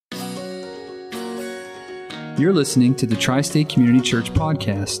You're listening to the Tri-State Community Church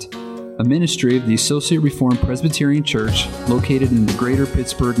Podcast, a ministry of the Associate Reformed Presbyterian Church located in the greater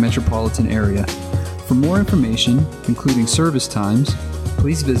Pittsburgh metropolitan area. For more information, including service times,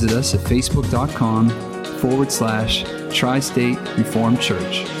 please visit us at facebook.com/Tri-State Reformed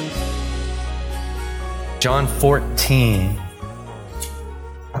Church. John 14.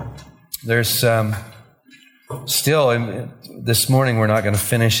 There's still, this morning we're not going to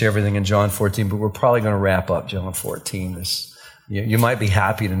finish everything in John 14, but we're probably going to wrap up John 14. You might be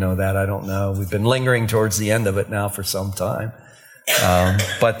happy to know that. I don't know. We've been lingering towards the end of it now for some time.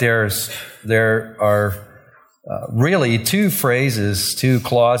 But there are really two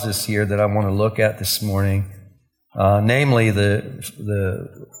clauses here that I want to look at this morning. Namely, at the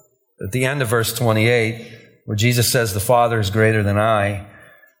end of verse 28, where Jesus says, "The Father is greater than I,"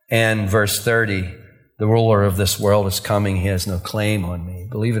 and verse 30, "The ruler of this world is coming. He has no claim on me."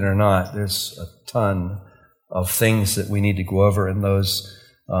 Believe it or not, there's a ton of things that we need to go over in those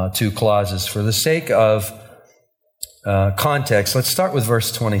two clauses. For the sake of context, let's start with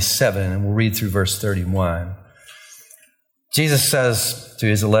verse 27, and we'll read through verse 31. Jesus says to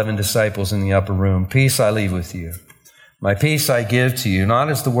his 11 disciples in the upper room, "Peace I leave with you. My peace I give to you. Not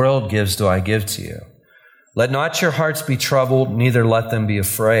as the world gives do I give to you. Let not your hearts be troubled, neither let them be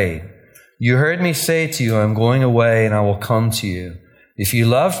afraid. You heard me say to you, I am going away and I will come to you. If you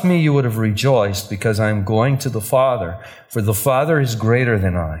loved me, you would have rejoiced because I am going to the Father, for the Father is greater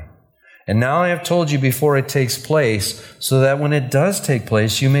than I. And now I have told you before it takes place, so that when it does take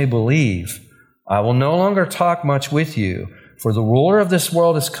place, you may believe. I will no longer talk much with you, for the ruler of this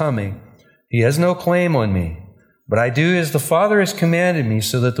world is coming. He has no claim on me. But I do as the Father has commanded me,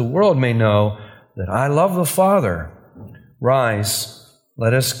 so that the world may know that I love the Father. Rise,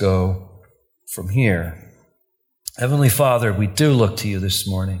 let us go from here." Heavenly Father, we do look to you this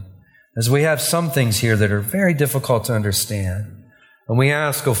morning, as we have some things here that are very difficult to understand. And we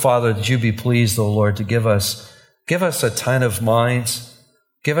ask, O Father, that you be pleased, O Lord, to give us attentive minds,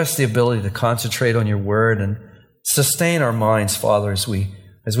 give us the ability to concentrate on your word and sustain our minds, Father, as we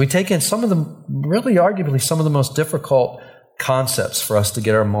take in some of the, really arguably, some of the most difficult concepts for us to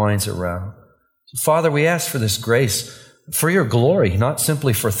get our minds around. So, Father, we ask for this grace, for your glory, not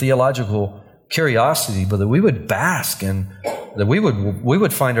simply for theological curiosity, but that we would bask and that we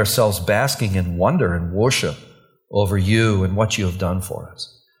would find ourselves basking in wonder and worship over you and what you have done for us.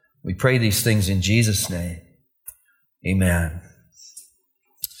 We pray these things in Jesus' name. Amen.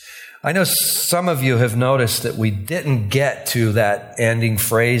 I know some of you have noticed that we didn't get to that ending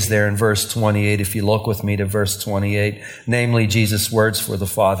phrase there in verse 28. If you look with me to verse 28, namely Jesus' words, "For the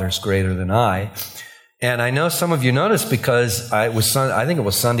Father is greater than I." And I know some of you noticed because I think it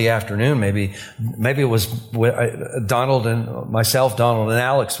was Sunday afternoon, maybe it was Donald and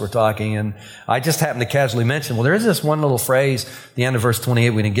Alex were talking, and I just happened to casually mention, well, there is this one little phrase, the end of verse 28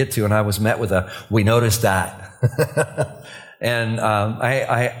 we didn't get to, and I was met with "we noticed that." And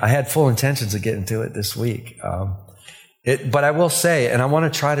I had full intentions of getting to it this week. But I will say, and I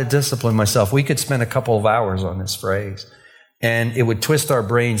want to try to discipline myself, we could spend a couple of hours on this phrase, and it would twist our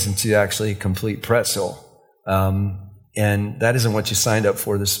brains into actually a complete pretzel. And that isn't what you signed up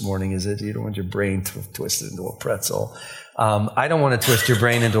for this morning, is it? You don't want your brain twisted into a pretzel. I don't want to twist your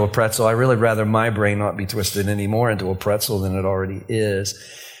brain into a pretzel. I really rather my brain not be twisted any more into a pretzel than it already is.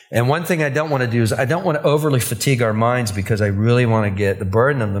 And one thing I don't want to do is I don't want to overly fatigue our minds, because I really want to get the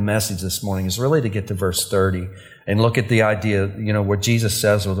burden of the message this morning is really to get to verse 30 and look at the idea, where Jesus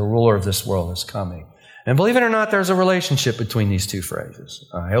says, "Well, the ruler of this world is coming." And believe it or not, there's a relationship between these two phrases.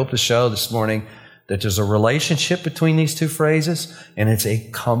 I hope to show this morning that there's a relationship between these two phrases, and it's a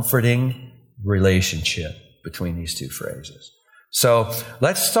comforting relationship between these two phrases. So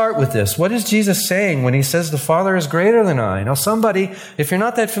let's start with this. What is Jesus saying when he says the Father is greater than I? Now, somebody, if you're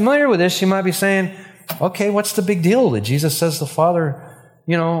not that familiar with this, you might be saying, okay, what's the big deal that Jesus says the Father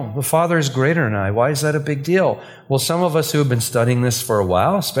is greater than I? Why is that a big deal? Well, some of us who have been studying this for a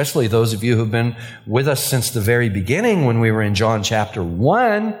while, especially those of you who've been with us since the very beginning when we were in John chapter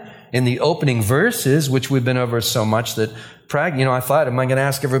 1, in the opening verses, which we've been over so much that I thought, am I going to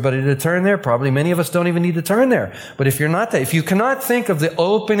ask everybody to turn there? Probably many of us don't even need to turn there. But if you cannot think of the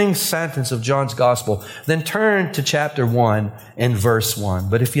opening sentence of John's gospel, then turn to chapter 1 and verse 1.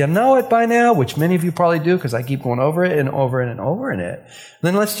 But if you know it by now, which many of you probably do, because I keep going over it and over it and over it,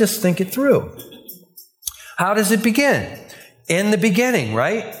 then let's just think it through. How does it begin? In the beginning,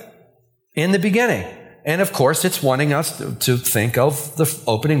 right? In the beginning. And of course, it's wanting us to think of the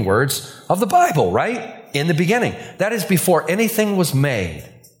opening words of the Bible, right? In the beginning. That is before anything was made.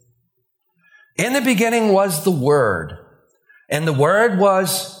 In the beginning was the Word. And the Word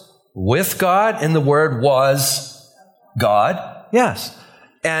was with God, and the Word was God. Yes.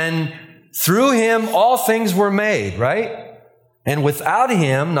 And through Him, all things were made, right? And without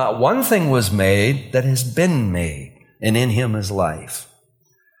Him, not one thing was made that has been made. And in Him is life.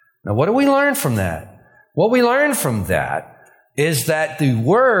 Now, what do we learn from that? What we learn from that is that the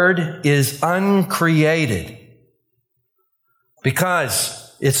Word is uncreated.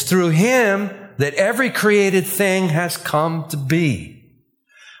 Because it's through Him that every created thing has come to be.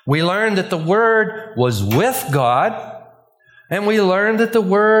 We learned that the Word was with God, and we learned that the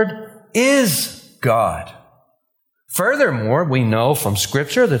Word is God. Furthermore, we know from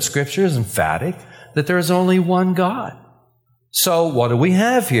Scripture that Scripture is emphatic that there is only one God. So what do we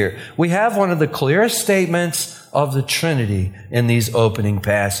have here? We have one of the clearest statements of the Trinity in these opening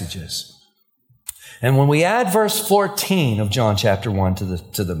passages. And when we add verse 14 of John chapter 1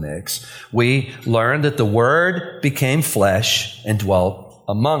 to the mix, we learn that the Word became flesh and dwelt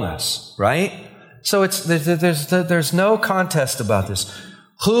among us, right? So there's no contest about this.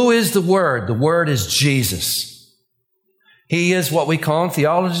 Who is the Word? The Word is Jesus. He is what we call in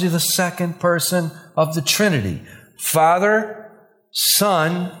theology the second person of the Trinity. Father,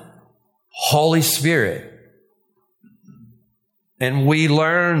 Son, Holy Spirit. And we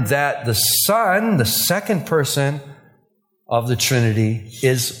learn that the Son, the second person of the Trinity,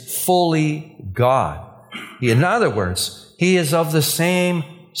 is fully God. In other words, He is of the same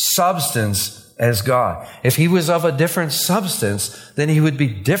substance as God. If He was of a different substance, then He would be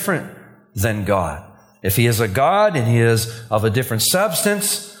different than God. If He is a God and He is of a different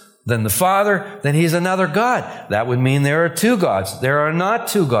substance than the Father, then He's another God. That would mean there are two gods. There are not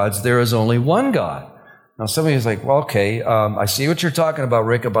two gods. There is only one God. Now, somebody is like, well, okay, I see what you're talking about,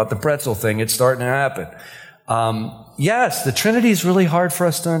 Rick, about the pretzel thing. It's starting to happen. Yes, the Trinity is really hard for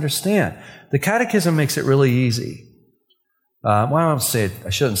us to understand. The Catechism makes it really easy. I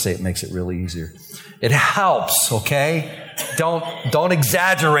shouldn't say it makes it really easier. It helps, okay? Don't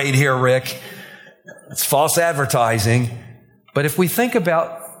exaggerate here, Rick. It's false advertising. But if we think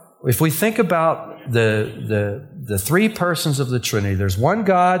about the three persons of the Trinity, there's one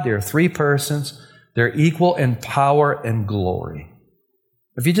God, there are three persons, they're equal in power and glory.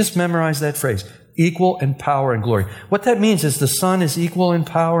 If you just memorize that phrase, equal in power and glory. What that means is the Son is equal in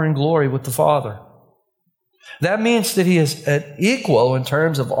power and glory with the Father. That means that He is equal in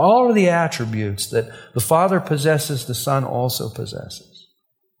terms of all of the attributes that the Father possesses, the Son also possesses.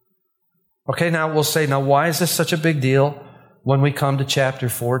 Okay, now we'll say, why is this such a big deal when we come to chapter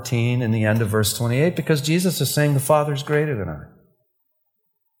 14 and the end of verse 28? Because Jesus is saying the Father is greater than I.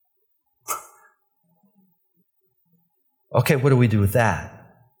 Okay, what do we do with that?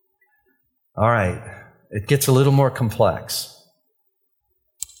 All right, it gets a little more complex.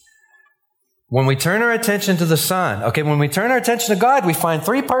 When we turn our attention to the Son, when we turn our attention to God, we find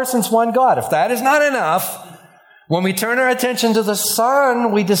three persons, one God. If that is not enough, when we turn our attention to the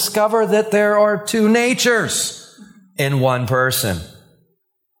Son, we discover that there are two natures in one person.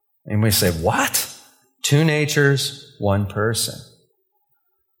 And we say, what? Two natures, one person.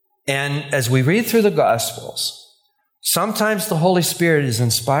 And as we read through the Gospels, sometimes the Holy Spirit is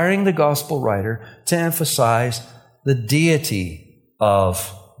inspiring the Gospel writer to emphasize the deity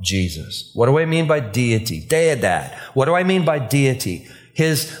of Jesus. What do I mean by deity? Deidad. What do I mean by deity?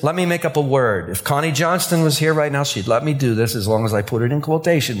 Let me make up a word. If Connie Johnston was here right now, she'd let me do this as long as I put it in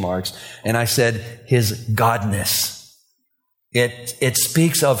quotation marks. And I said, His godness. It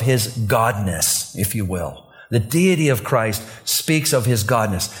speaks of His godness, if you will. The deity of Christ speaks of His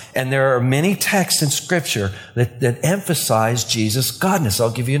godness. And there are many texts in Scripture that emphasize Jesus' godness. I'll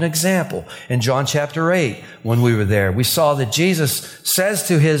give you an example. In John chapter 8, when we were there, we saw that Jesus says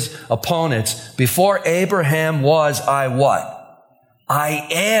to His opponents, before Abraham was, I what? I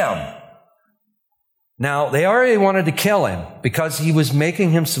am. Now, they already wanted to kill Him because He was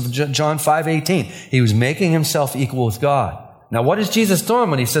making himself, John 5:18, He was making Himself equal with God. Now, what is Jesus doing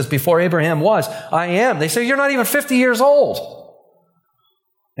when He says, before Abraham was, I am? They say, you're not even 50 years old.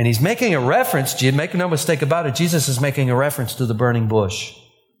 And He's making a reference, make no mistake about it, Jesus is making a reference to the burning bush,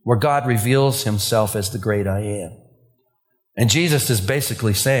 where God reveals Himself as the great I am. And Jesus is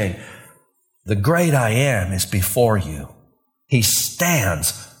basically saying, the great I am is before you. He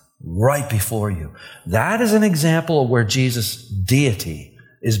stands right before you. That is an example of where Jesus' deity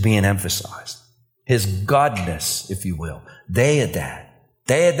is being emphasized. His godness, if you will. Deidad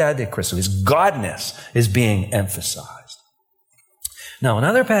de Christo. His godness is being emphasized. Now, in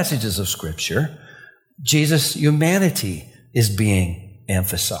other passages of Scripture, Jesus' humanity is being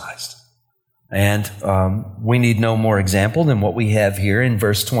emphasized. And we need no more example than what we have here in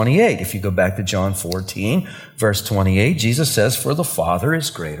verse 28. If you go back to John 14, verse 28, Jesus says, "For the Father is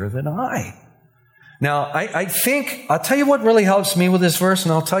greater than I." Now, I think, I'll tell you what really helps me with this verse,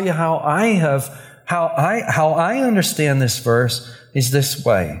 and I'll tell you how I understand this verse is this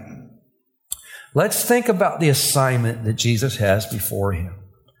way. Let's think about the assignment that Jesus has before him.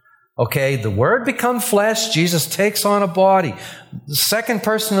 Okay, the Word becomes flesh. Jesus takes on a body. The second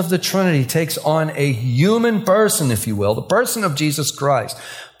person of the Trinity takes on a human person, if you will, the person of Jesus Christ.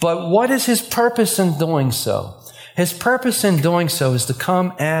 But what is his purpose in doing so? His purpose in doing so is to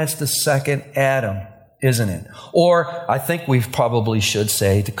come as the second Adam, isn't it? Or I think we probably should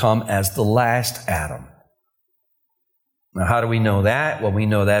say to come as the last Adam. Now, how do we know that? Well, we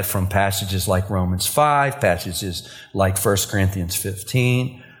know that from passages like Romans 5, passages like 1 Corinthians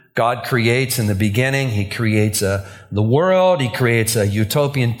 15. God creates in the beginning. He creates the world. He creates a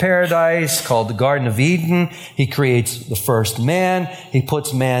utopian paradise called the Garden of Eden. He creates the first man. He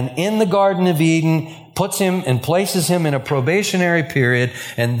puts man in the Garden of Eden, puts him and places him in a probationary period.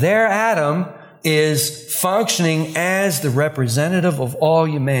 And there Adam is functioning as the representative of all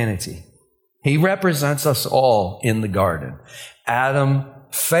humanity. He represents us all in the garden. Adam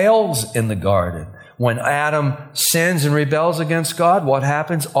fails in the garden. When Adam sins and rebels against God, what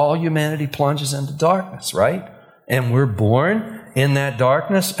happens? All humanity plunges into darkness, right? And we're born in that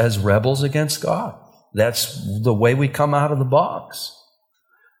darkness as rebels against God. That's the way we come out of the box.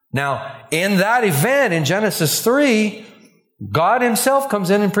 Now, in that event, in Genesis 3, God himself comes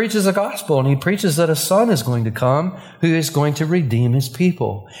in and preaches the gospel, and he preaches that a son is going to come who is going to redeem his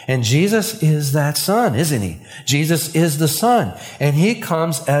people. And Jesus is that son, isn't he? Jesus is the son, and he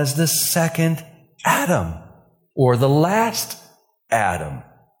comes as the second Adam, or the last Adam.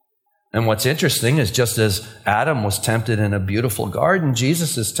 And what's interesting is just as Adam was tempted in a beautiful garden,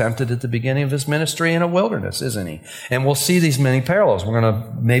 Jesus is tempted at the beginning of his ministry in a wilderness, isn't he? And we'll see these many parallels. We're going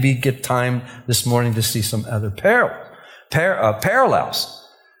to maybe get time this morning to see some other parallels.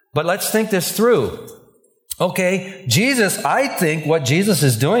 But let's think this through. Okay, Jesus, I think what Jesus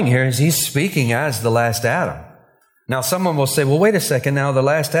is doing here is he's speaking as the last Adam. Now, someone will say, well, wait a second. Now, the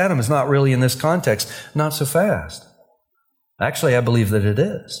last Adam is not really in this context. Not so fast. Actually, I believe that it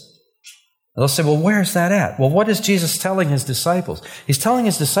is. They'll say, well, where's that at? Well, what is Jesus telling his disciples? He's telling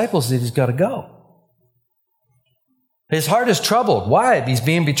his disciples that he's got to go. His heart is troubled. Why? He's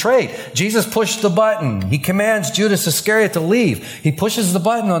being betrayed. Jesus pushed the button. He commands Judas Iscariot to leave. He pushes the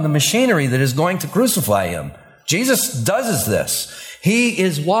button on the machinery that is going to crucify him. Jesus does this. He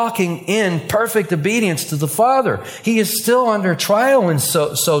is walking in perfect obedience to the Father. He is still under trial, and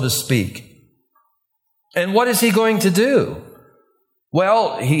so to speak. And what is he going to do?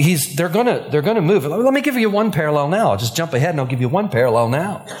 Well, they're going to move. Let me give you one parallel now. I'll just jump ahead and I'll give you one parallel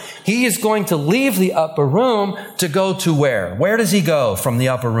now. He is going to leave the upper room to go to where? Where does he go from the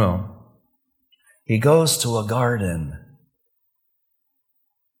upper room? He goes to a garden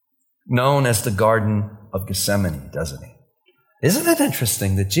known as the Garden of Gethsemane, doesn't he? Isn't it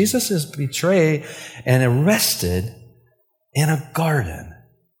interesting that Jesus is betrayed and arrested in a garden?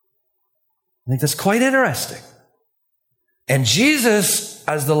 I think that's quite interesting. And Jesus,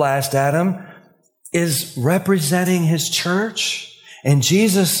 as the last Adam, is representing his church. And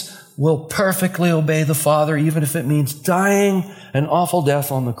Jesus will perfectly obey the Father, even if it means dying an awful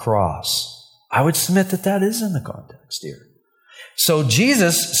death on the cross. I would submit that that is in the context here. So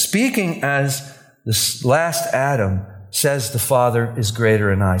Jesus, speaking as the last Adam, says the Father is greater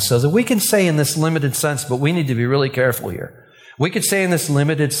than I. So that we can say in this limited sense, but we need to be really careful here. We could say in this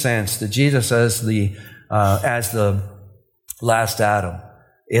limited sense that Jesus as the last Adam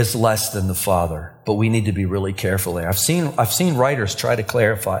is less than the Father, but we need to be really careful there. I've seen writers try to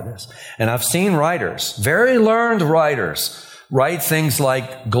clarify this, and I've seen writers, very learned writers, write things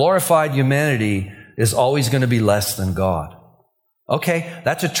like glorified humanity is always going to be less than God. Okay,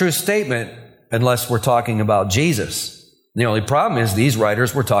 that's a true statement unless we're talking about Jesus. The only problem is these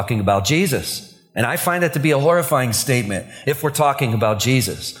writers were talking about Jesus. And I find that to be a horrifying statement if we're talking about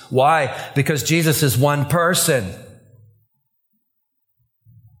Jesus. Why? Because Jesus is one person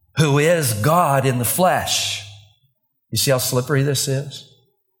who is God in the flesh. You see how slippery this is?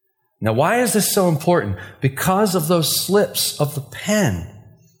 Now, why is this so important? Because of those slips of the pen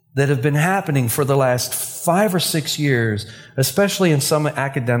that have been happening for the last 5 or 6 years, especially in some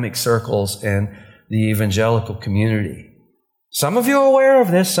academic circles and the evangelical community. Some of you are aware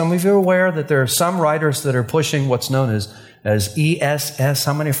of this. Some of you are aware that there are some writers that are pushing what's known as ESS.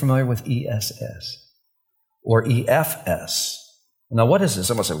 How many are familiar with ESS? Or EFS? Now, what is this?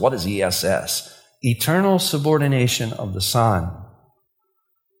 Someone said, what is ESS? Eternal subordination of the Son.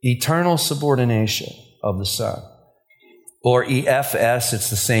 eternal subordination of the Son. Or EFS, it's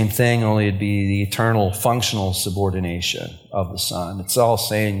the same thing, only it'd be the eternal functional subordination of the Son. It's all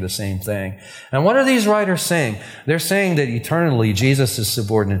saying the same thing. And what are these writers saying? They're saying that eternally Jesus is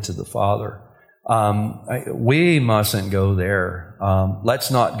subordinate to the Father. We mustn't go there.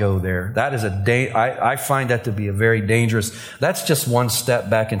 Let's not go there. That is I find that to be a very dangerous, that's just one step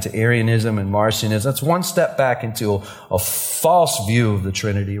back into Arianism and Marcionism. That's one step back into a false view of the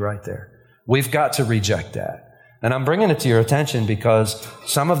Trinity right there. We've got to reject that. And I'm bringing it to your attention because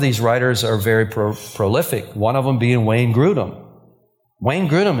some of these writers are very prolific, one of them being Wayne Grudem. Wayne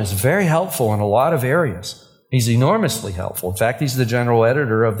Grudem is very helpful in a lot of areas. He's enormously helpful. In fact, he's the general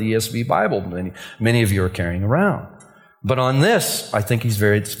editor of the ESV Bible many of you are carrying around. But on this, I think it's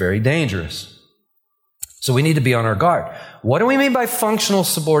very dangerous. So we need to be on our guard. What do we mean by functional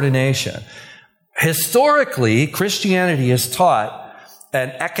subordination? Historically, Christianity has taught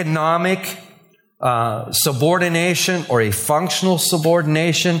an economic subordination or a functional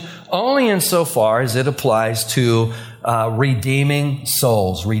subordination only insofar as it applies to redeeming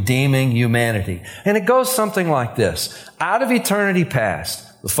souls, redeeming humanity. And it goes something like this. Out of eternity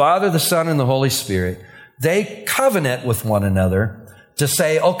past, the Father, the Son, and the Holy Spirit, they covenant with one another to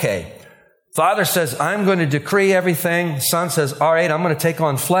say, okay, Father says, I'm going to decree everything. Son says, all right, I'm going to take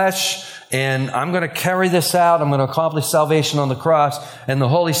on flesh and I'm going to carry this out. I'm going to accomplish salvation on the cross. And the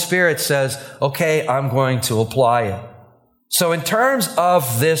Holy Spirit says, okay, I'm going to apply it. So in terms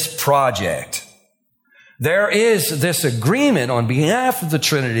of this project, there is this agreement on behalf of the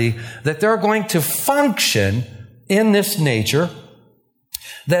Trinity that they're going to function in this nature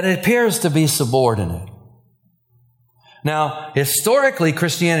that it appears to be subordinate. Now, historically,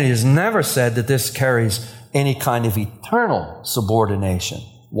 Christianity has never said that this carries any kind of eternal subordination.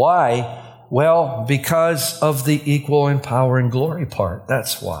 Why? Well, because of the equal in power and glory part.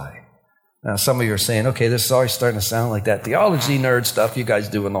 That's why. Now, some of you are saying, okay, this is always starting to sound like that theology nerd stuff you guys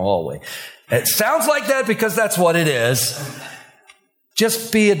do in the hallway. It sounds like that because that's what it is.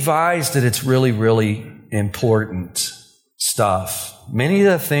 Just be advised that it's really, really important stuff. Many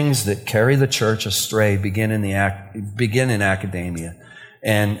of the things that carry the church astray begin in academia.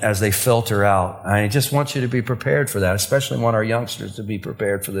 And as they filter out, I just want you to be prepared for that. Especially want our youngsters to be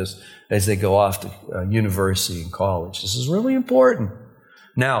prepared for this as they go off to university and college. This is really important.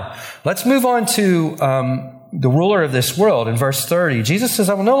 Now, let's move on to the ruler of this world. In verse 30, Jesus says,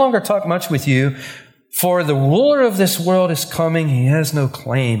 I will no longer talk much with you, for the ruler of this world is coming. He has no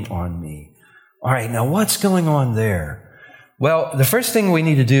claim on me. All right, now what's going on there? Well, the first thing we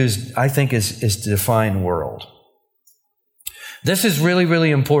need to do is to define world. This is really, really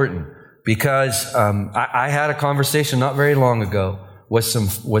important because I had a conversation not very long ago with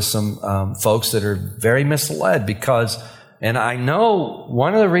some folks that are very misled because, and I know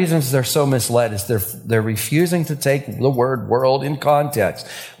one of the reasons they're so misled is they're refusing to take the word world in context.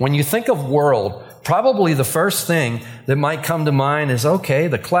 When you think of world, probably the first thing that might come to mind is, okay,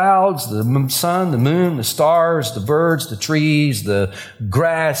 the clouds, the sun, the moon, the stars, the birds, the trees, the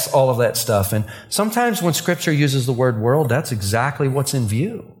grass, all of that stuff. And sometimes when Scripture uses the word world, that's exactly what's in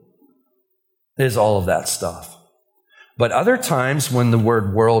view, is all of that stuff. But other times when the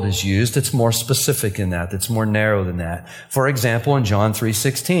word world is used, it's more specific in that. It's more narrow than that. For example, in John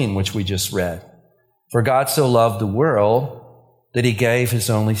 3:16, which we just read, for God so loved the world that he gave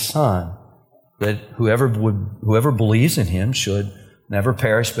his only Son, that whoever believes in him should never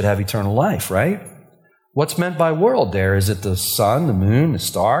perish but have eternal life, right? What's meant by world there? Is it the sun, the moon, the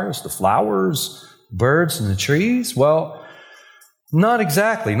stars, the flowers, birds, and the trees? Well, not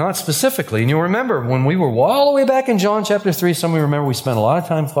exactly, not specifically. And you'll remember when we were all the way back in John chapter 3, some of you remember we spent a lot of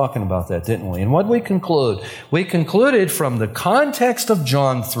time talking about that, didn't we? And what did we conclude? We concluded from the context of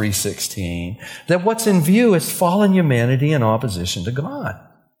John 3:16 that what's in view is fallen humanity in opposition to God.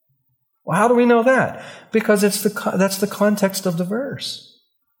 Well, how do we know that? Because that's the context of the verse.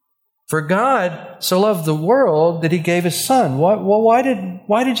 For God so loved the world that he gave his Son.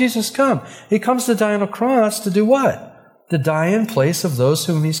 Why did Jesus come? He comes to die on a cross to do what? To die in place of those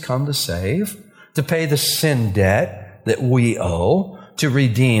whom he's come to save, to pay the sin debt that we owe, to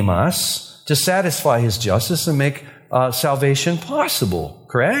redeem us, to satisfy his justice and make salvation possible.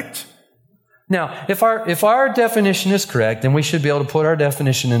 Correct? Now, if our definition is correct, then we should be able to put our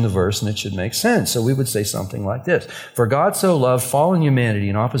definition in the verse and it should make sense. So we would say something like this. For God so loved fallen humanity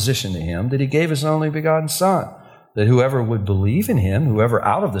in opposition to him that he gave his only begotten Son, that whoever would believe in him, whoever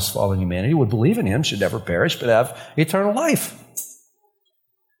out of this fallen humanity would believe in him should never perish but have eternal life.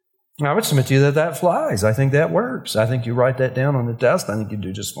 Now, I would submit to you that flies. I think that works. I think you write that down on the test. I think you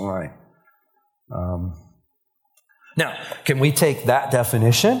do just fine. Now, can we take that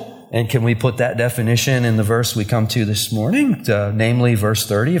definition and can we put that definition in the verse we come to this morning, namely verse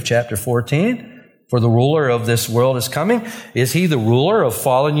 30 of chapter 14? For the ruler of this world is coming. Is he the ruler of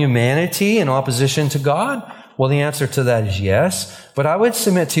fallen humanity in opposition to God? Well, the answer to that is yes, but I would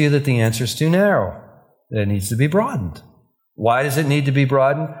submit to you that the answer is too narrow. It needs to be broadened. Why does it need to be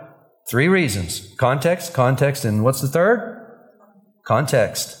broadened? 3 reasons. Context, and what's the third?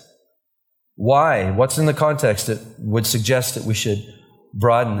 Context. Why? What's in the context that would suggest that we should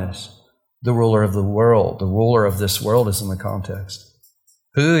broaden this? The ruler of the world. The ruler of this world is in the context.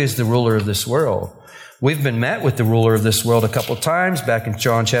 Who is the ruler of this world? We've been met with the ruler of this world a couple of times. Back in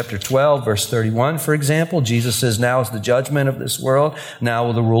John chapter 12, verse 31, for example, Jesus says, now is the judgment of this world. Now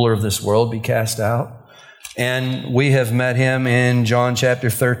will the ruler of this world be cast out. And we have met him in John chapter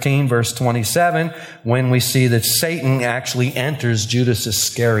 13, verse 27, when we see that Satan actually enters Judas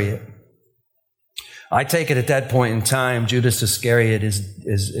Iscariot. I take it at that point in time, Judas Iscariot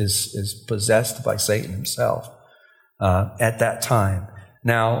is possessed by Satan himself at that time.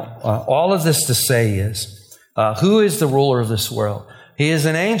 Now, all of this to say is, who is the ruler of this world? He is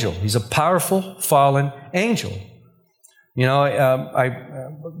an angel. He's a powerful, fallen angel. You know,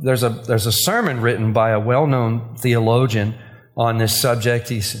 there's a sermon written by a well-known theologian on this subject.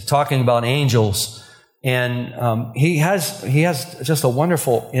 He's talking about angels, and he has just a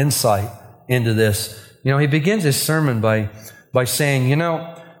wonderful insight into this. You know, he begins his sermon by saying, you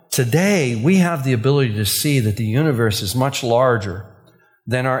know, today we have the ability to see that the universe is much larger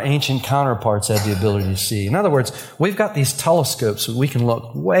than our ancient counterparts had the ability to see. In other words, we've got these telescopes so we can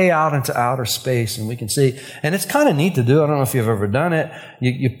look way out into outer space and we can see. And it's kind of neat to do. I don't know if you've ever done it.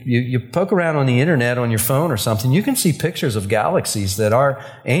 You poke around on the internet on your phone or something. You can see pictures of galaxies that our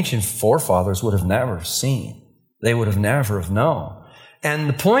ancient forefathers would have never seen. They would have never have known. And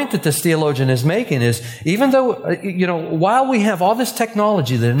the point that this theologian is making is, even though, you know, while we have all this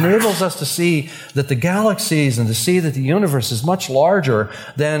technology that enables us to see that the galaxies and to see that the universe is much larger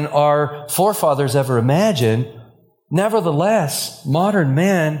than our forefathers ever imagined, nevertheless, modern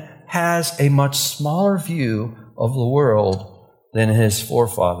man has a much smaller view of the world than his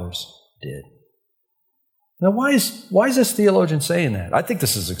forefathers did. Now, why is this theologian saying that? I think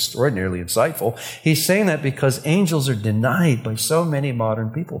this is extraordinarily insightful. He's saying that because angels are denied by so many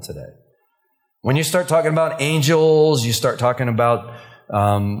modern people today. When you start talking about angels, you start talking about,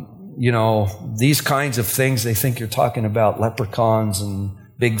 you know, these kinds of things, they think you're talking about leprechauns and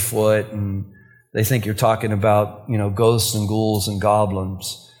Bigfoot, and they think you're talking about, you know, ghosts and ghouls and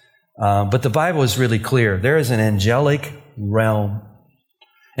goblins. But the Bible is really clear. There is an angelic realm.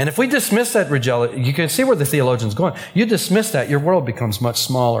 And if we dismiss that, you can see where the theologian's going. You dismiss that, your world becomes much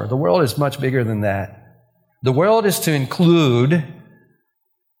smaller. The world is much bigger than that. The world is to include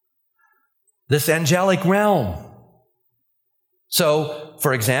this angelic realm. So,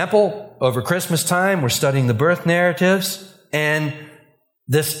 for example, over Christmas time, we're studying the birth narratives, and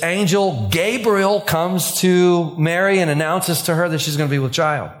this angel Gabriel comes to Mary and announces to her that she's going to be with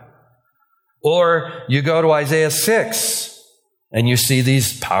child. Or you go to Isaiah 6, and you see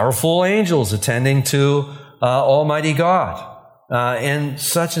these powerful angels attending to Almighty God. And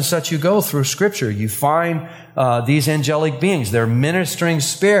such you go through Scripture. You find these angelic beings. They're ministering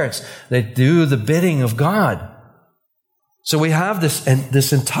spirits that do the bidding of God. So we have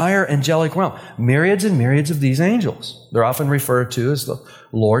this entire angelic realm. Myriads and myriads of these angels. They're often referred to as the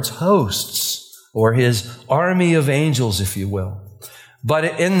Lord's hosts, or His army of angels, if you will. But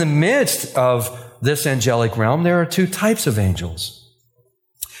in the midst of this angelic realm, there are 2 types of angels.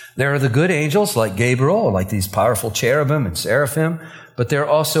 There are the good angels like Gabriel, like these powerful cherubim and seraphim, but there are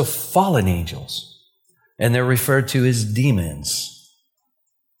also fallen angels, and they're referred to as demons.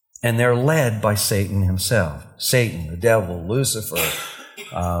 And they're led by Satan himself. Satan, the devil, Lucifer,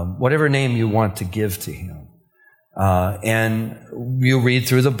 whatever name you want to give to him. And you read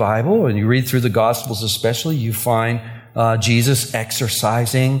through the Bible, and you read through the Gospels especially, you find Jesus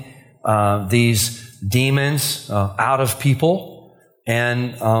exorcising these demons out of people.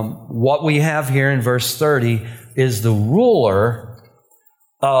 And what we have here in verse 30 is the ruler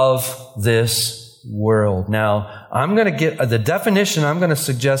of this world. Now, I'm going to get the definition I'm going to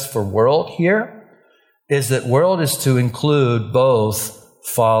suggest for world here is that world is to include both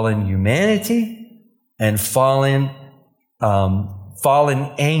fallen humanity and fallen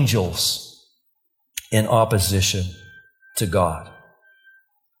angels in opposition to God.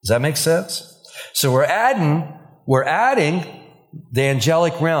 Does that make sense? So we're adding the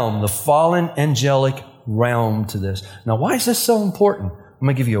angelic realm, the fallen angelic realm to this. Now, why is this so important? I'm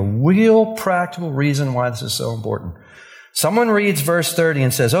going to give you a real practical reason why this is so important. Someone reads verse 30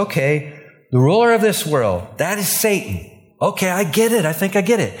 and says, okay, The ruler of this world, that is Satan. Okay, I get it. I think I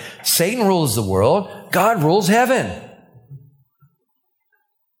get it. Satan rules the world. God rules heaven.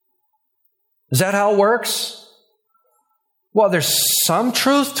 Is that how it works? Well, there's some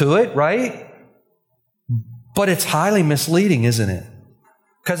truth to it, right? But it's highly misleading, isn't it?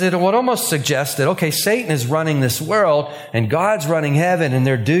 Because it would almost suggest that, okay, Satan is running this world and God's running heaven and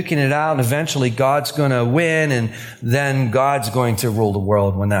they're duking it out and eventually God's going to win and then God's going to rule the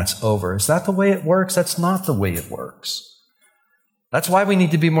world when that's over. Is that the way it works? That's not the way it works. That's why we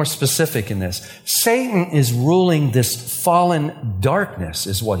need to be more specific in this. Satan is ruling this fallen darkness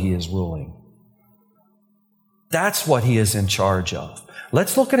is what he is ruling. That's what he is in charge of.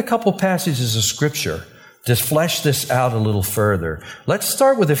 Let's look at a couple passages of Scripture to flesh this out a little further. Let's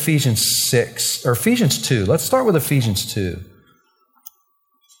start with Ephesians 2. Let's start with Ephesians 2.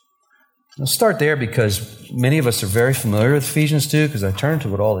 Let's start there because many of us are very familiar with Ephesians 2 because I turn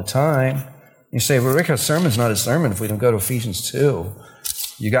to it all the time. You say, well, Rick, a sermon's not a sermon if we don't go to Ephesians 2.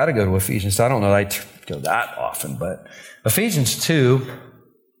 You got to go to Ephesians 2. I don't know that I go that often, but Ephesians 2,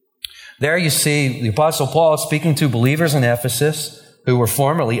 there you see the Apostle Paul speaking to believers in Ephesus who were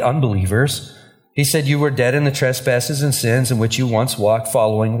formerly unbelievers. He said, you were dead in the trespasses and sins in which you once walked,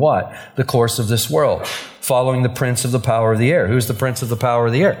 following what? The course of this world, following the prince of the power of the air. Who's the prince of the power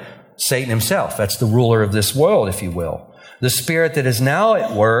of the air? Satan himself. That's the ruler of this world, if you will. The spirit that is now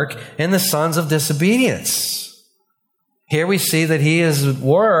at work in the sons of disobedience. Here we see that he is at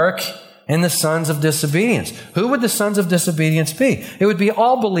work in the sons of disobedience. Who would the sons of disobedience be? It would be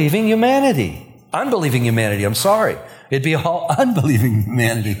all believing humanity. Unbelieving humanity, I'm sorry. It'd be all unbelieving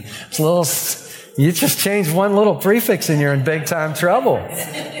humanity. It's a little... You just change one little prefix and you're in big time trouble.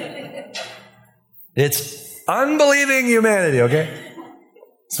 It's unbelieving humanity, okay?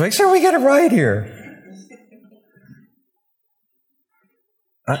 So make sure we get it right here.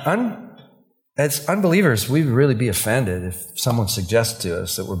 As unbelievers, we would really be offended if someone suggests to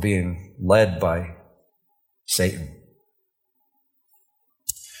us that we're being led by Satan.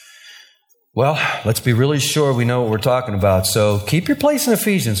 Well, let's be really sure we know what we're talking about. So keep your place in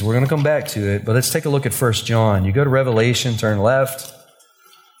Ephesians. We're going to come back to it, but let's take a look at 1 John. You go to Revelation, turn left.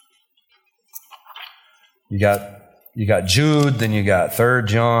 You got Jude, then you got 3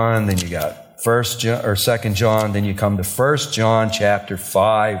 John, then you got 2 John, then you come to 1 John chapter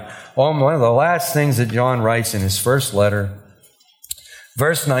 5. One of the last things that John writes in his first letter,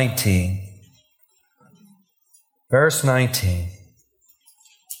 verse 19. Verse 19.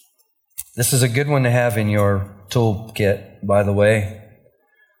 This is a good one to have in your toolkit, by the way.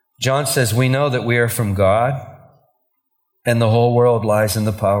 John says, we know that we are from God, and the whole world lies in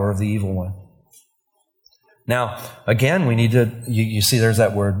the power of the evil one. Now, again, we need to, you see there's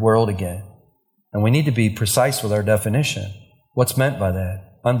that word world again. And we need to be precise with our definition. What's meant by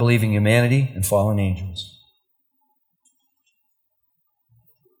that? Unbelieving humanity and fallen angels.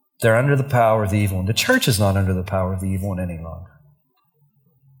 They're under the power of the evil one. The church is not under the power of the evil one any longer.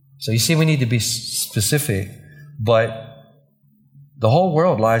 So you see, we need to be specific, but the whole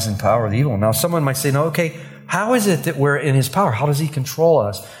world lies in power of the evil. Now, someone might say, no, okay, how is it that we're in his power? How does he control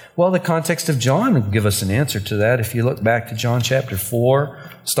us? Well, the context of John will give us an answer to that. If you look back to John chapter 4,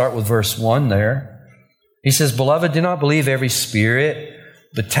 start with verse 1 there. He says, beloved, do not believe every spirit,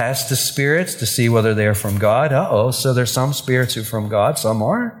 but test the spirits to see whether they are from God. So there's some spirits who are from God, some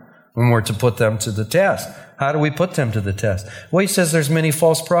aren't. When we're to put them to the test. How do we put them to the test? Well, he says there's many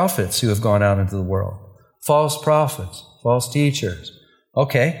false prophets who have gone out into the world. False prophets, false teachers.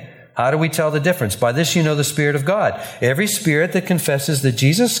 Okay, how do we tell the difference? By this you know the Spirit of God. Every spirit that confesses that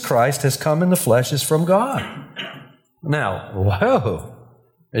Jesus Christ has come in the flesh is from God. Now, whoa,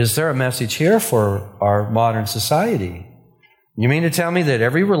 is there a message here for our modern society? You mean to tell me that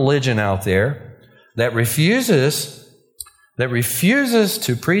every religion out there that refuses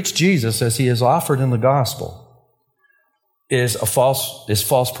to preach Jesus as he is offered in the gospel is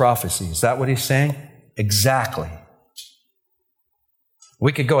false prophecy? Is that what he's saying? Exactly.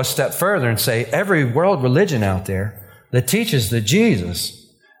 We could go a step further and say every world religion out there that teaches that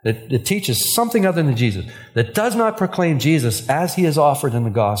that teaches something other than Jesus, that does not proclaim Jesus as he is offered in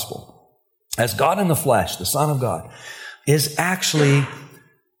the gospel, as God in the flesh, the Son of God, is actually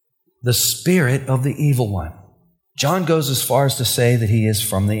the spirit of the evil one. John goes as far as to say that he is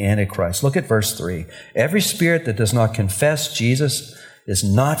from the Antichrist. Look at verse 3. Every spirit that does not confess Jesus is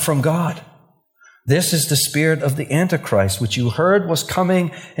not from God. This is the spirit of the Antichrist, which you heard was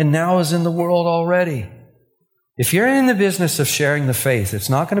coming and now is in the world already. If you're in the business of sharing the faith, it's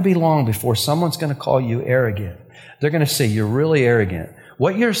not going to be long before someone's going to call you arrogant. They're going to say, you're really arrogant.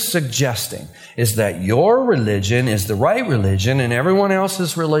 what you're suggesting is that your religion is the right religion and everyone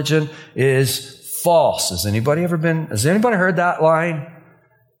else's religion is false. Has anybody heard that line?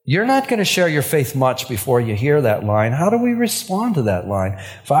 You're not going to share your faith much before you hear that line. How do we respond to that line?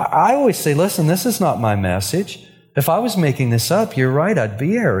 I always say, listen, this is not my message. If I was making this up, you're right, I'd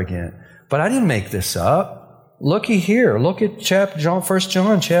be arrogant. But I didn't make this up. Looky here. Look at 1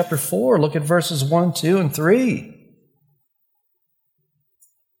 John chapter 4. Look at verses 1, 2, and 3.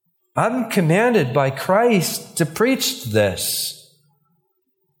 I'm commanded by Christ to preach this.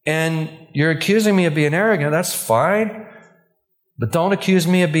 And you're accusing me of being arrogant. That's fine. But don't accuse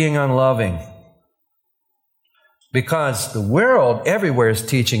me of being unloving. Because the world everywhere is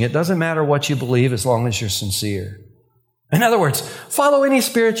teaching it doesn't matter what you believe as long as you're sincere. In other words, follow any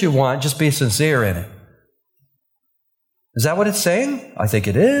spirit you want, just be sincere in it. Is that what it's saying? I think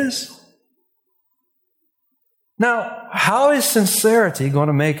it is. Now, how is sincerity going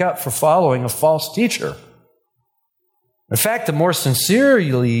to make up for following a false teacher? In fact, the more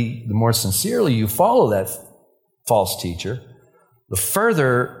sincerely you follow that false teacher, the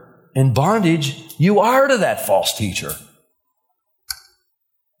further in bondage you are to that false teacher.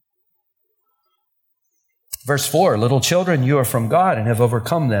 Verse 4, little children, you are from God and have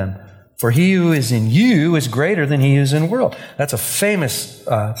overcome them. For he who is in you is greater than he who is in the world. That's a famous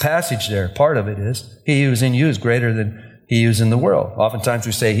passage there. Part of it is, he who is in you is greater than he who is in the world. Oftentimes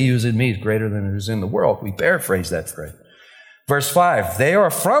we say, he who is in me is greater than who is in the world. We paraphrase that phrase. Verse 5, they are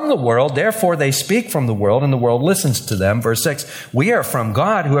from the world, therefore they speak from the world, and the world listens to them. Verse 6, we are from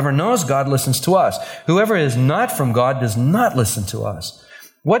God. Whoever knows God listens to us. Whoever is not from God does not listen to us.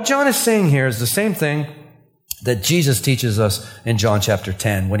 What John is saying here is the same thing that Jesus teaches us in John chapter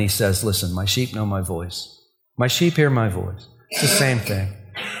 10 when he says, listen, my sheep know my voice. My sheep hear my voice. It's the same thing.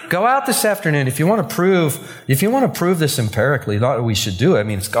 Go out this afternoon. If you want to prove this empirically, not that we should do it. I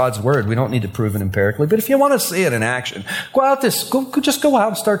mean, it's God's word. We don't need to prove it empirically. But if you want to see it in action, just go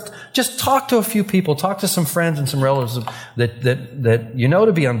out and just talk to a few people. Talk to some friends and some relatives that you know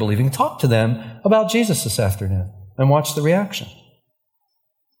to be unbelieving. Talk to them about Jesus this afternoon and watch the reaction.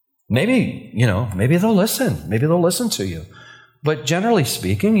 Maybe they'll listen. Maybe they'll listen to you. But generally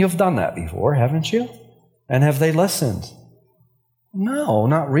speaking, you've done that before, haven't you? And have they listened? No,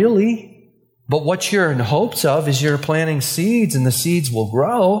 not really. But what you're in hopes of is you're planting seeds, and the seeds will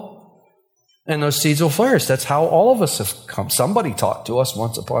grow, and those seeds will flourish. That's how all of us have come. Somebody talked to us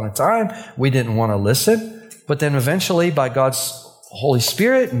once upon a time. We didn't want to listen. But then eventually, by God's Holy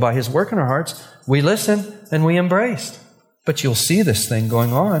Spirit and by His work in our hearts, we listened and we embraced. But you'll see this thing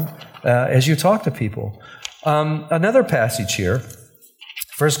going on as you talk to people. Another passage here,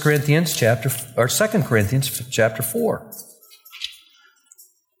 2 Corinthians chapter 4.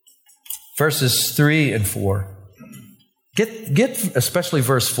 Verses 3 and 4. Get especially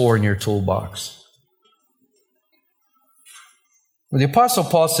verse 4 in your toolbox. Well, the Apostle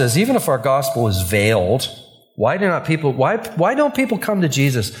Paul says, even if our gospel is veiled, why don't people come to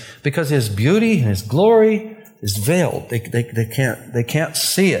Jesus? Because His beauty and His glory is veiled. They can't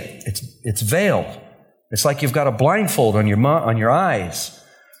see it. It's veiled. It's like you've got a blindfold on your eyes.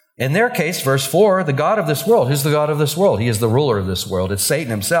 In their case, verse 4, the God of this world. Who's the God of this world? He is the ruler of this world. It's Satan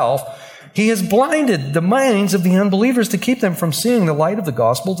himself. He has blinded the minds of the unbelievers to keep them from seeing the light of the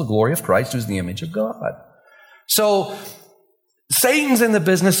gospel, the glory of Christ, who's the image of God. So, Satan's in the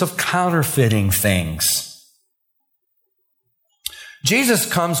business of counterfeiting things. Jesus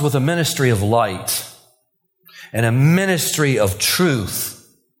comes with a ministry of light and a ministry of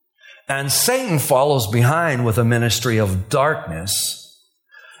truth. And Satan follows behind with a ministry of darkness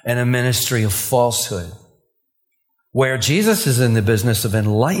and a ministry of falsehood. Where Jesus is in the business of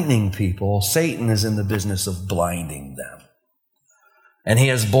enlightening people, Satan is in the business of blinding them. And he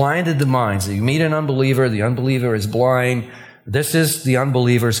has blinded the minds. You meet an unbeliever, the unbeliever is blind. This is the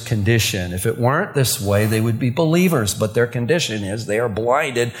unbeliever's condition. If it weren't this way, they would be believers. But their condition is they are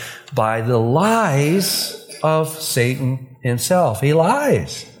blinded by the lies of Satan himself. He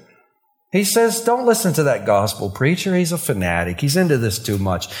lies. He says, don't listen to that gospel preacher. He's a fanatic. He's into this too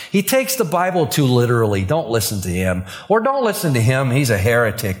much. He takes the Bible too literally. Don't listen to him. Or don't listen to him. He's a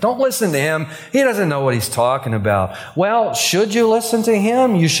heretic. Don't listen to him. He doesn't know what he's talking about. Well, should you listen to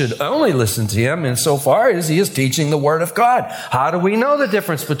him? You should only listen to him insofar as he is teaching the Word of God. How do we know the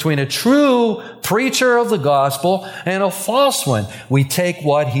difference between a true preacher of the gospel and a false one? We take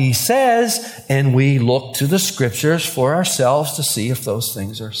what he says and we look to the Scriptures for ourselves to see if those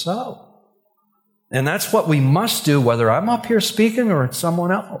things are so. And that's what we must do, whether I'm up here speaking or it's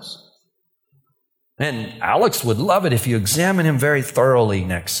someone else. And Alex would love it if you examine him very thoroughly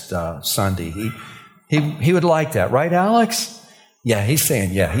next Sunday. He would like that, right, Alex? Yeah, he's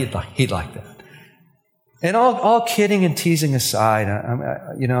saying, yeah, he'd like that. And all kidding and teasing aside,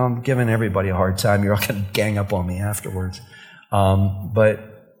 I'm giving everybody a hard time. You're all going to gang up on me afterwards.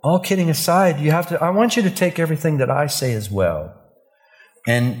 But all kidding aside, I want you to take everything that I say as well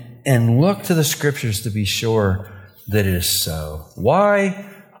and look to the Scriptures to be sure that it is so. Why?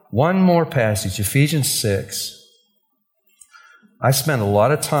 One more passage, Ephesians 6. I spent a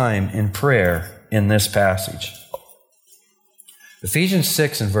lot of time in prayer in this passage. Ephesians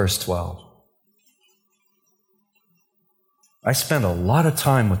 6 and verse 12. I spent a lot of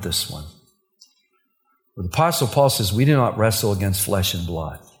time with this one. Where the Apostle Paul says, we do not wrestle against flesh and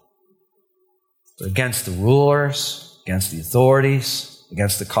blood, but against the rulers, against the authorities,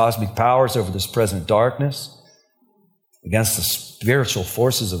 against the cosmic powers over this present darkness, against the spiritual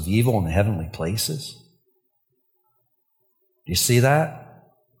forces of evil in the heavenly places. Do you see that?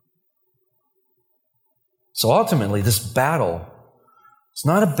 So ultimately, this battle, it's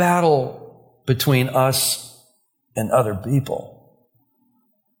not a battle between us and other people.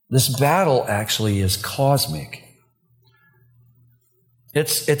 This battle actually is cosmic.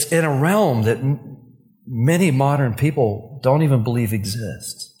 It's in a realm that many modern people don't even believe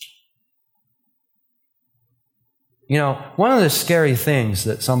exists. You know, one of the scary things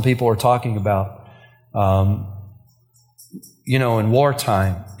that some people are talking about, in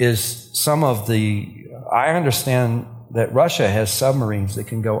wartime is I understand that Russia has submarines that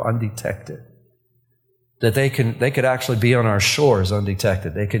can go undetected. That they could actually be on our shores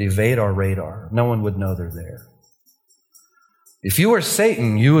undetected. They could evade our radar. No one would know they're there. If you were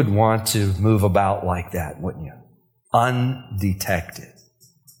Satan, you would want to move about like that, wouldn't you? Undetected.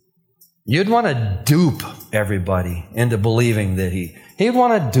 You'd want to dupe everybody into believing that he'd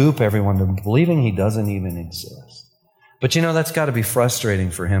want to dupe everyone into believing he doesn't even exist. But that's got to be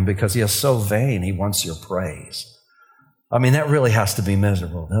frustrating for him because he is so vain, he wants your praise. I mean, that really has to be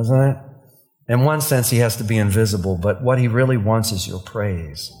miserable, doesn't it? In one sense, he has to be invisible, but what he really wants is your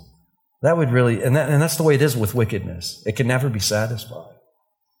praise. That would really, and that's the way it is with wickedness. It can never be satisfied.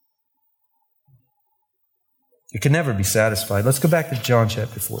 It can never be satisfied. Let's go back to John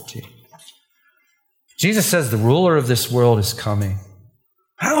chapter 14. Jesus says the ruler of this world is coming.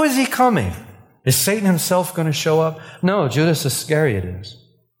 How is he coming? Is Satan himself going to show up? No, Judas Iscariot is.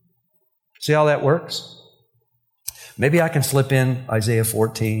 See how that works? Maybe I can slip in Isaiah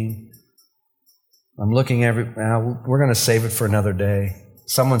 14. I'm looking we're going to save it for another day.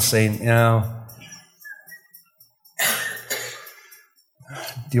 Someone's saying, do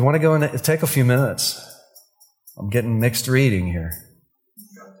you want to go and take a few minutes? I'm getting mixed reading here.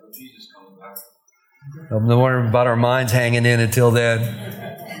 I'm wondering about our minds hanging in until then.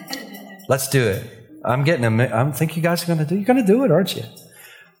 Let's do it. I think you guys are going to do it. You're going to do it, aren't you?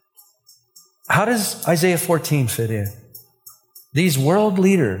 How does Isaiah 14 fit in? These world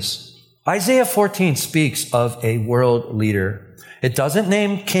leaders. Isaiah 14 speaks of a world leader. It doesn't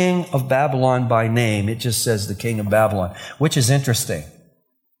name king of Babylon by name. It just says the king of Babylon, which is interesting.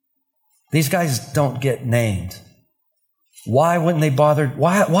 These guys don't get named. Why wouldn't they bother?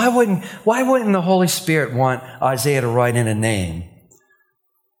 Why wouldn't the Holy Spirit want Isaiah to write in a name?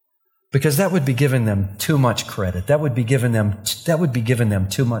 Because that would be giving them too much credit. That would be giving them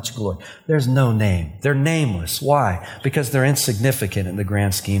too much glory. There's no name. They're nameless. Why? Because they're insignificant in the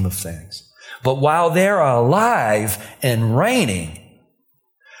grand scheme of things. But while they're alive and reigning,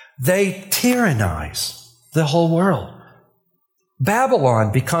 they tyrannize the whole world.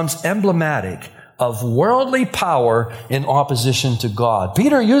 Babylon becomes emblematic of worldly power in opposition to God.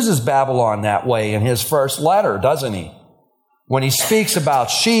 Peter uses Babylon that way in his first letter, doesn't he? When he speaks about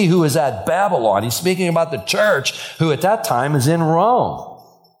she who is at Babylon, he's speaking about the church who at that time is in Rome.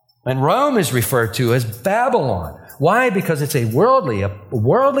 And Rome is referred to as Babylon. Why? Because it's a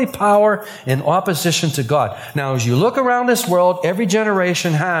worldly power in opposition to God. Now, as you look around this world, every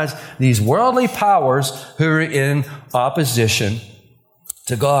generation has these worldly powers who are in opposition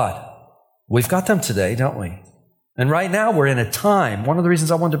to God. We've got them today, don't we? And right now we're in a time, one of the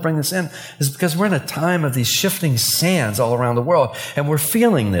reasons I wanted to bring this in is because we're in a time of these shifting sands all around the world. And we're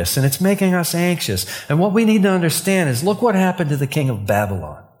feeling this, and it's making us anxious. And what we need to understand is, look what happened to the king of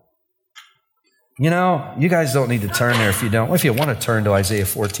Babylon. You guys don't need to turn there if you don't. If you want to turn to Isaiah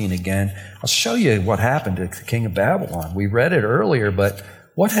 14 again, I'll show you what happened to the king of Babylon. We read it earlier, but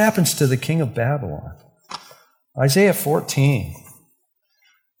what happens to the king of Babylon? Isaiah 14.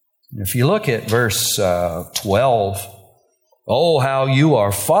 If you look at verse 12, oh, how you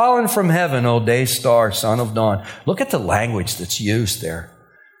are fallen from heaven, O day star, son of dawn. Look at the language that's used there.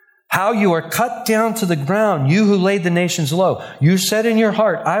 How you are cut down to the ground, you who laid the nations low. You said in your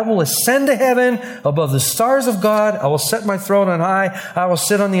heart, I will ascend to heaven above the stars of God. I will set my throne on high. I will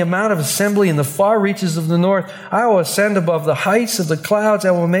sit on the mount of assembly in the far reaches of the north. I will ascend above the heights of the clouds.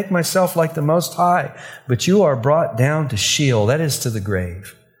 I will make myself like the Most High. But you are brought down to Sheol, that is to the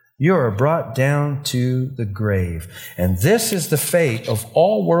grave. You are brought down to the grave. And this is the fate of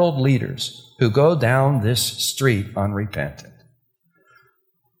all world leaders who go down this street unrepentant,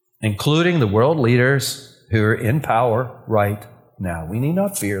 including the world leaders who are in power right now. We need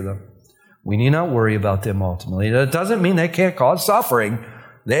not fear them. We need not worry about them ultimately. That doesn't mean they can't cause suffering.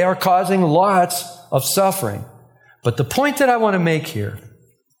 They are causing lots of suffering. But the point that I want to make here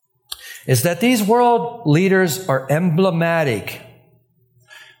is that these world leaders are emblematic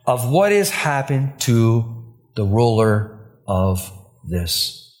of what has happened to the ruler of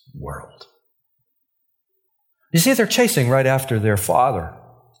this world. You see, they're chasing right after their father.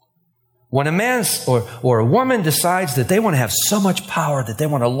 When a man or a woman decides that they want to have so much power that they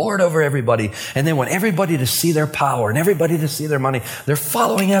want to lord over everybody and they want everybody to see their power and everybody to see their money, they're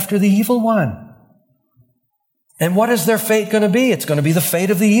following after the evil one. And what is their fate going to be? It's going to be the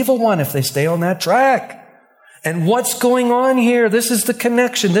fate of the evil one if they stay on that track. And what's going on here? This is the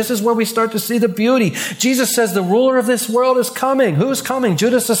connection. This is where we start to see the beauty. Jesus says the ruler of this world is coming. Who's coming?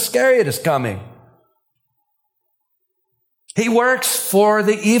 Judas Iscariot is coming. He works for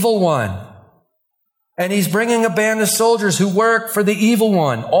the evil one. And he's bringing a band of soldiers who work for the evil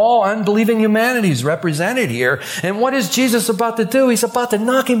one. All unbelieving humanity is represented here. And what is Jesus about to do? He's about to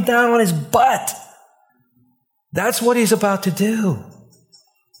knock him down on his butt. That's what he's about to do.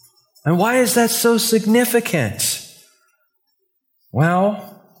 And why is that so significant?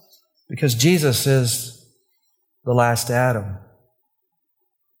 Well, because Jesus is the last Adam.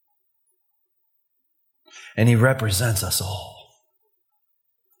 And he represents us all.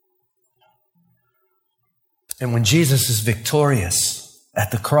 And when Jesus is victorious at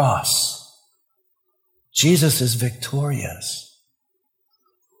the cross, Jesus is victorious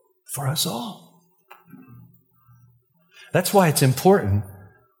for us all. That's why it's important.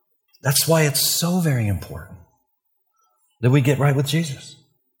 That's why it's so very important that we get right with Jesus.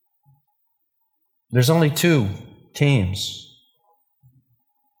 There's only two teams.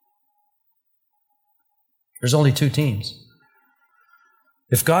 There's only two teams.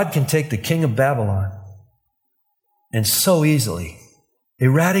 If God can take the king of Babylon and so easily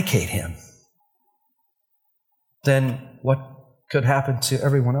eradicate him, then what could happen to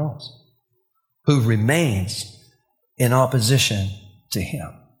everyone else who remains in opposition to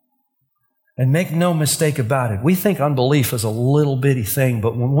him? And make no mistake about it, we think unbelief is a little bitty thing,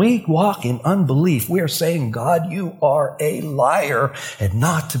 but when we walk in unbelief, we are saying, God, you are a liar and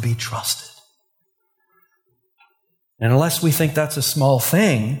not to be trusted. And unless we think that's a small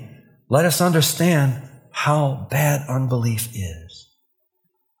thing, let us understand how bad unbelief is.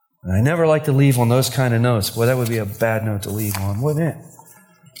 And I never like to leave on those kind of notes. Boy, that would be a bad note to leave on, wouldn't it?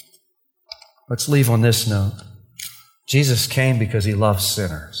 Let's leave on this note. Jesus came because he loves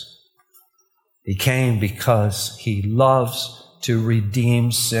sinners. He came because he loves to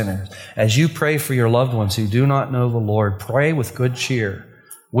redeem sinners. As you pray for your loved ones who do not know the Lord, pray with good cheer.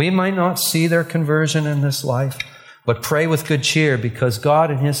 We might not see their conversion in this life, but pray with good cheer because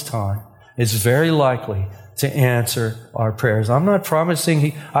God in his time is very likely to answer our prayers. I'm not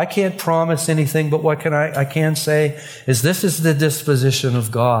promising, I can't promise anything, but what I can say is this is the disposition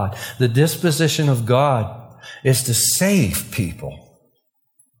of God. The disposition of God is to save people.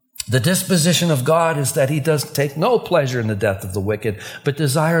 The disposition of God is that he does take no pleasure in the death of the wicked, but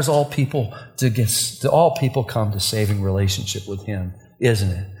desires all people come to saving relationship with him,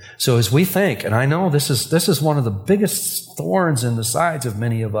 isn't it? So as we think, and I know this is one of the biggest thorns in the sides of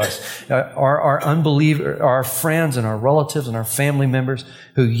many of us, our unbelievers, our friends and our relatives and our family members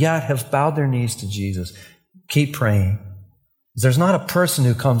who yet have bowed their knees to Jesus. Keep praying. There's not a person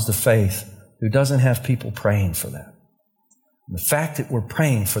who comes to faith who doesn't have people praying for them. The fact that we're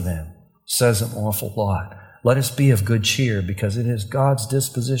praying for them says an awful lot. Let us be of good cheer because it is God's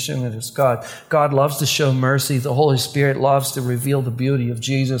disposition. It is God. God loves to show mercy. The Holy Spirit loves to reveal the beauty of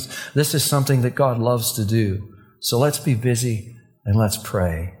Jesus. This is something that God loves to do. So let's be busy and let's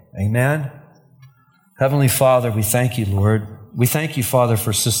pray. Amen. Heavenly Father, we thank you, Lord. We thank you, Father,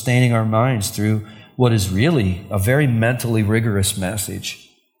 for sustaining our minds through what is really a very mentally rigorous message.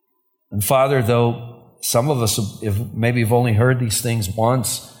 And Father, though some of us, if maybe have only heard these things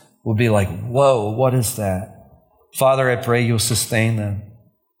once, will be like, whoa, what is that? Father, I pray you'll sustain them.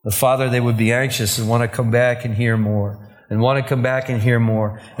 But Father, they would be anxious and want to come back and hear more. and want to come back and hear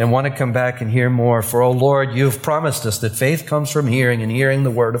more, and want to come back and hear more. For, oh Lord, you've promised us that faith comes from hearing, and hearing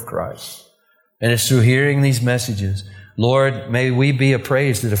the word of Christ. And it's through hearing these messages. Lord, may we be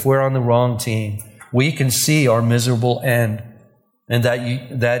appraised that if we're on the wrong team, we can see our miserable end, and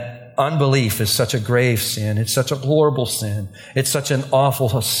that unbelief is such a grave sin. It's such a horrible sin. It's such an awful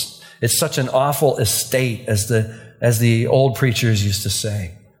estate, as the old preachers used to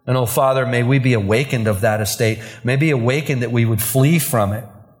say. And oh Father, may we be awakened of that estate. May be awakened that we would flee from it.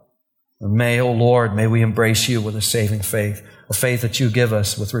 And may, oh Lord, may we embrace you with a saving faith, a faith that you give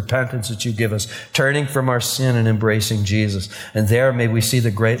us, with repentance that you give us, turning from our sin and embracing Jesus. And there may we see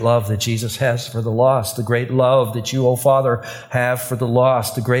the great love that Jesus has for the lost, the great love that you, oh Father, have for the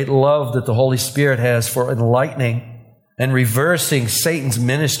lost, the great love that the Holy Spirit has for enlightening and reversing Satan's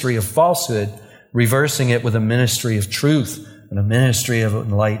ministry of falsehood, reversing it with a ministry of truth and a ministry of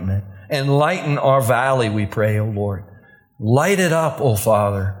enlightenment. Enlighten our valley, we pray, O Lord. Light it up, O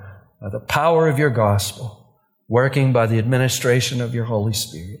Father, by the power of your gospel, working by the administration of your Holy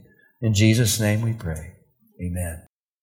Spirit. In Jesus' name we pray. Amen.